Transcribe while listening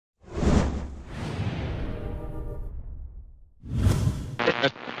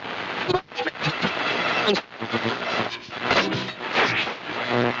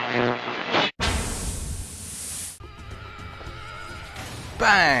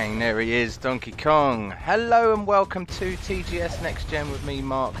Bang! There he is, Donkey Kong. Hello and welcome to TGSNextGen with me,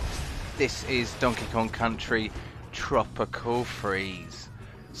 Mark. This is Donkey Kong Country Tropical Freeze.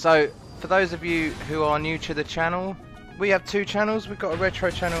 So, for those of you who are new to the channel, we have two channels. We've got a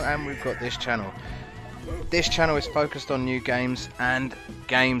retro channel and we've got this channel. This channel is focused on new games and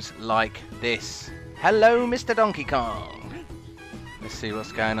games like this. Hello, Mr. Donkey Kong. Let's see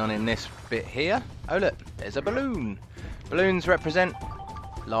what's going on in this bit here. Oh look, there's a balloon. Balloons represent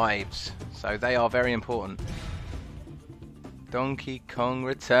lives, so they are very important. Donkey Kong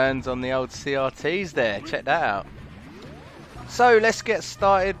returns on the old CRTs there. Check that out. So let's get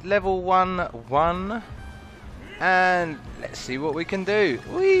started. Level 1-1. And let's see what we can do.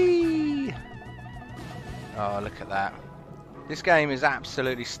 Whee! Oh, look at that. This game is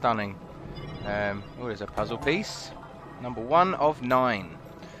absolutely stunning. Oh, there's a puzzle piece. Number 1 of 9.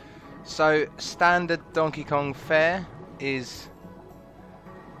 So, standard Donkey Kong fare is...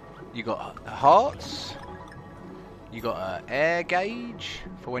 You got hearts. You got an air gauge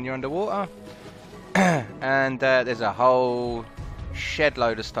for when you're underwater. And there's a whole shed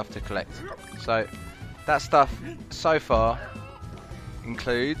load of stuff to collect. So, that stuff so far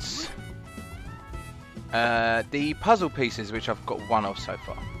includes the puzzle pieces, which I've got 1 of so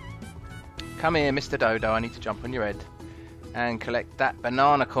far. Come here, Mr. Dodo, I need to jump on your head and collect that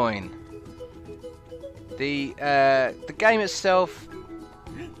banana coin. The game itself,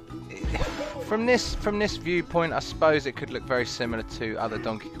 from this viewpoint, I suppose it could look very similar to other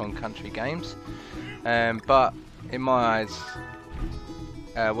Donkey Kong Country games, but in my eyes,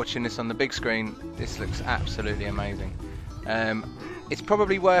 watching this on the big screen, this looks absolutely amazing. It's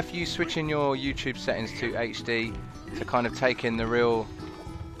probably worth you switching your YouTube settings to HD to kind of take in the real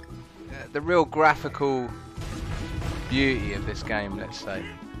graphical beauty of this game, let's say.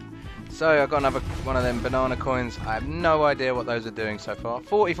 So I've got another one of them banana coins. I have no idea what those are doing so far.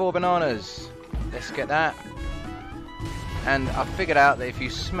 44 bananas. Let's get that. And I figured out that if you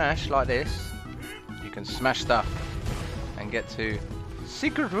smash like this, you can smash stuff and get to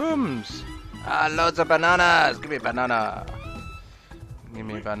secret rooms. Ah, loads of bananas. Give me a banana. Give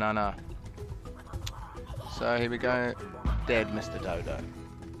me a banana. So here we go. Dead Mr. Dodo.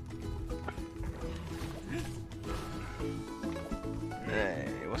 Hey,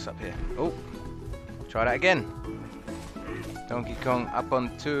 what's up here? Oh, try that again. Donkey Kong up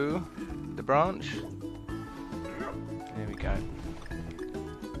onto the branch. There we go.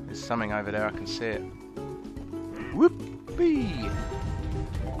 There's something over there, I can see it. Whoopee!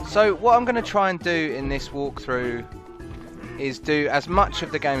 So what I'm going to try and do in this walkthrough is do as much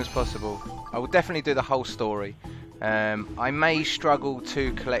of the game as possible. I will definitely do the whole story. I may struggle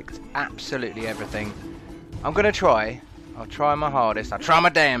to collect absolutely everything. I'm going to try. I'll try my hardest. I'll try my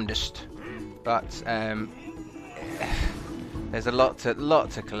damnedest. But there's a lot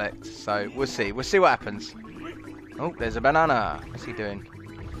to collect. So we'll see. We'll see what happens. Oh, there's a banana. What's he doing?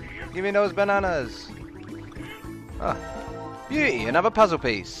 Give me those bananas. Oh, beauty. Another puzzle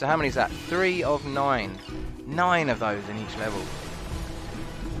piece. So how many is that? 3 of 9. 9 of those in each level.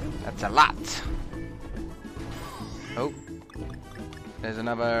 That's a lot. Oh, there's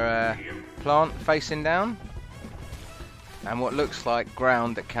another plant facing down. And what looks like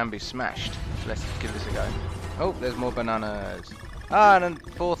ground that can be smashed. So let's give this a go. Oh, there's more bananas. Ah, and a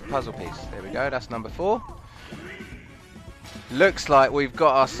 4th puzzle piece. There we go, that's number 4. Looks like we've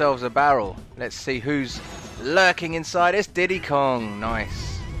got ourselves a barrel. Let's see who's lurking inside. It's Diddy Kong.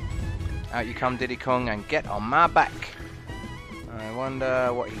 Nice. Out you come, Diddy Kong, and get on my back. I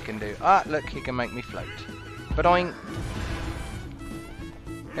wonder what he can do. Ah, look, he can make me float. But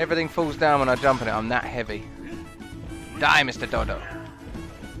everything falls down when I jump on it. I'm that heavy. Die, Mr. Dodo.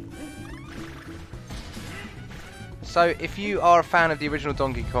 So, if you are a fan of the original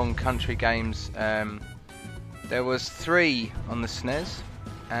Donkey Kong Country games, there was 3 on the SNES,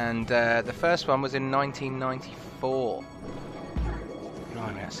 and the first one was in 1994.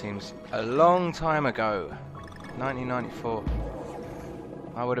 Blimey, that seems a long time ago. 1994.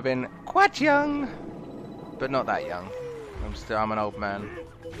 I would have been quite young, but not that young. I'm an old man.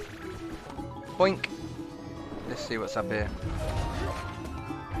 Boink. Let's see what's up here.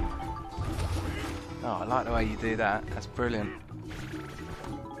 Oh, I like the way you do that. That's brilliant.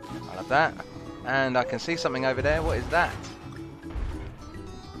 I love that. And I can see something over there. What is that?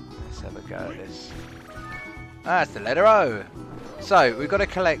 Let's have a go at this. Ah, it's the letter O. So, we've got to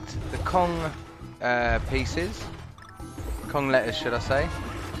collect the Kong pieces. Kong letters, should I say.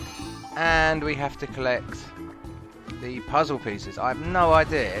 And we have to collect the puzzle pieces. I have no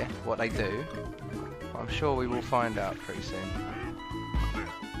idea what they do. I'm sure we will find out pretty soon.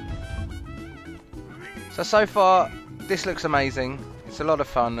 So far, this looks amazing. It's a lot of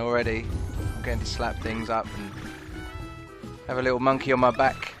fun already. I'm getting to slap things up and have a little monkey on my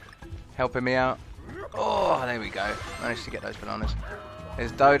back helping me out. Oh, there we go. Managed to get those bananas.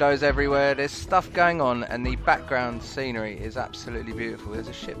 There's dodos everywhere. There's stuff going on, and the background scenery is absolutely beautiful. There's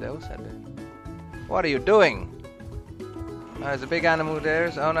a ship there. What's that doing? What are you doing? Oh, there's a big animal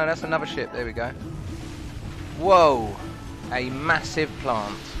there. Oh no, that's another ship. There we go. Whoa! A massive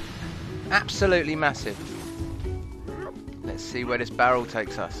plant. Absolutely massive. Let's see where this barrel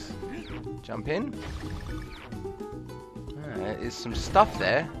takes us. Jump in. Ah, there is some stuff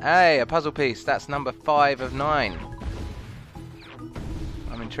there. Hey, a puzzle piece. That's number 5 of 9.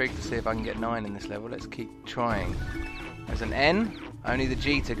 I'm intrigued to see if I can get 9 in this level. Let's keep trying. There's an N. Only the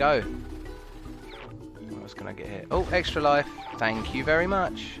G to go. What else can I get here? Oh, extra life. Thank you very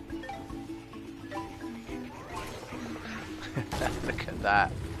much. Look at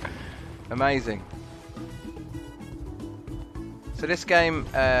that. Amazing. So this game,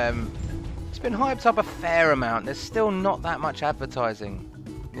 it's been hyped up a fair amount. There's still not that much advertising.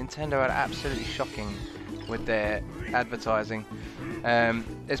 Nintendo are absolutely shocking with their advertising.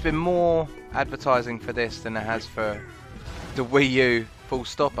 There's been more advertising for this than there has for the Wii U, full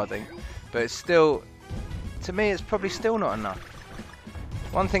stop, I think. But it's still, to me, it's probably still not enough.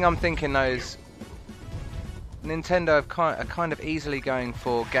 One thing I'm thinking though is Nintendo are kind of easily going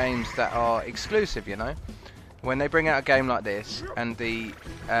for games that are exclusive, you know? When they bring out a game like this and the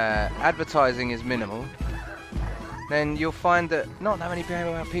advertising is minimal, then you'll find that not that many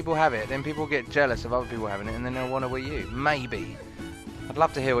people have it. Then people get jealous of other people having it and then they'll want a Wii U. Maybe. I'd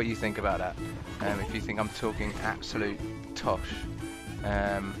love to hear what you think about that. If you think I'm talking absolute tosh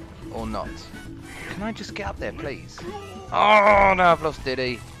or not. Can I just get up there, please? Oh, no, I've lost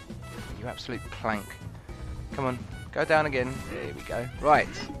Diddy. You absolute plank. Come on, go down again. There we go. Right,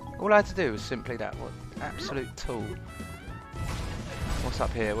 all I had to do was simply that. What absolute tool. What's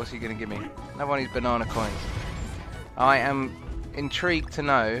up here? What's he going to give me? Another one of these banana coins. I am intrigued to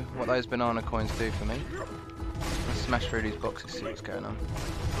know what those banana coins do for me. Let's smash through these boxes, see what's going on.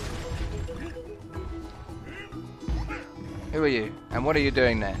 Who are you? And what are you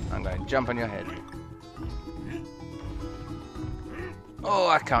doing there? I'm going to jump on your head. Oh,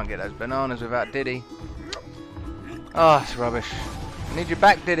 I can't get those bananas without Diddy. Oh, it's rubbish. I need you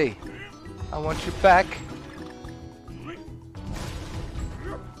back, Diddy. I want you back.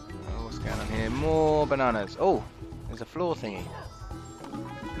 Oh, what's going on here? More bananas. Oh, there's a floor thingy.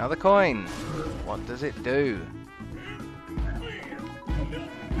 Another coin. What does it do?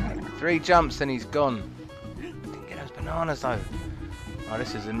 3 jumps and he's gone. Didn't get those bananas though. Oh,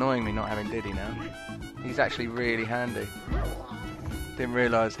 this is annoying me not having Diddy now. He's actually really handy. Didn't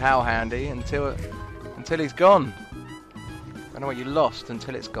realise how handy until he's gone. I don't know what you lost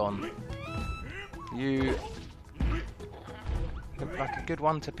until it's gone. You look like a good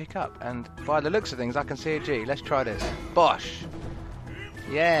one to pick up, and by the looks of things I can see a G. Let's try this. Bosh!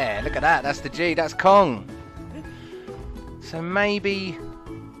 Yeah, look at that, that's the G, that's Kong! So maybe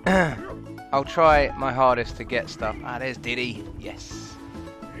I'll try my hardest to get stuff. Ah, there's Diddy, yes!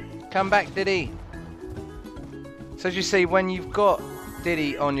 Come back, Diddy! So as you see, when you've got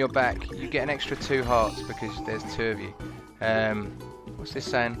Diddy on your back, you get an extra 2 hearts because there's 2 of you. What's this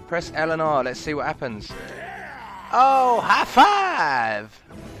saying? Press L and R, let's see what happens. Oh, high five!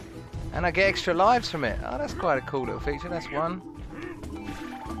 And I get extra lives from it. Oh, that's quite a cool little feature. That's 1.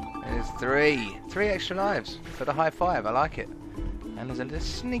 There's 3. 3 extra lives for the high five. I like it. And there's a little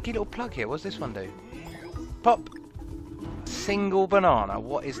sneaky little plug here. What's this one do? Pop! Single banana.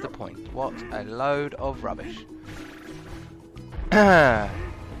 What is the point? What a load of rubbish.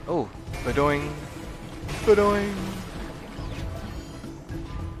 Oh, badoing. Badoing.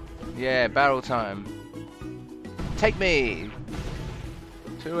 Yeah, barrel time. Take me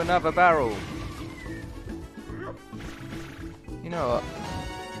to another barrel. You know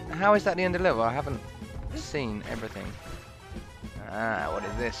what? How is that the end of the level? I haven't seen everything. Ah, what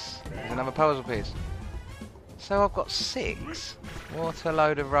is this? There's another puzzle piece. So I've got 6. What a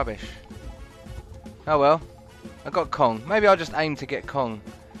load of rubbish. Oh well. I got Kong. Maybe I'll just aim to get Kong.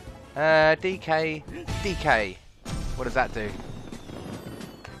 DK. What does that do?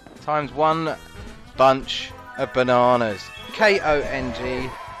 Times 1 bunch of bananas. K-O-N-G.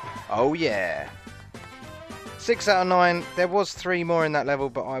 Oh yeah. 6 out of 9. There was 3 more in that level,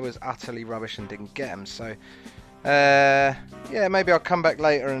 but I was utterly rubbish and didn't get them. So, yeah, maybe I'll come back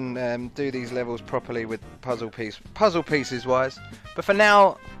later and do these levels properly with puzzle pieces wise. But for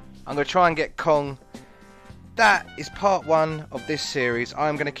now, I'm going to try and get Kong. That is part 1 of this series.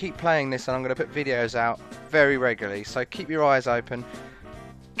 I'm going to keep playing this and I'm going to put videos out very regularly. So keep your eyes open.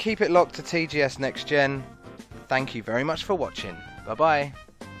 Keep it locked to TGSNextGen. Thank you very much for watching. Bye bye.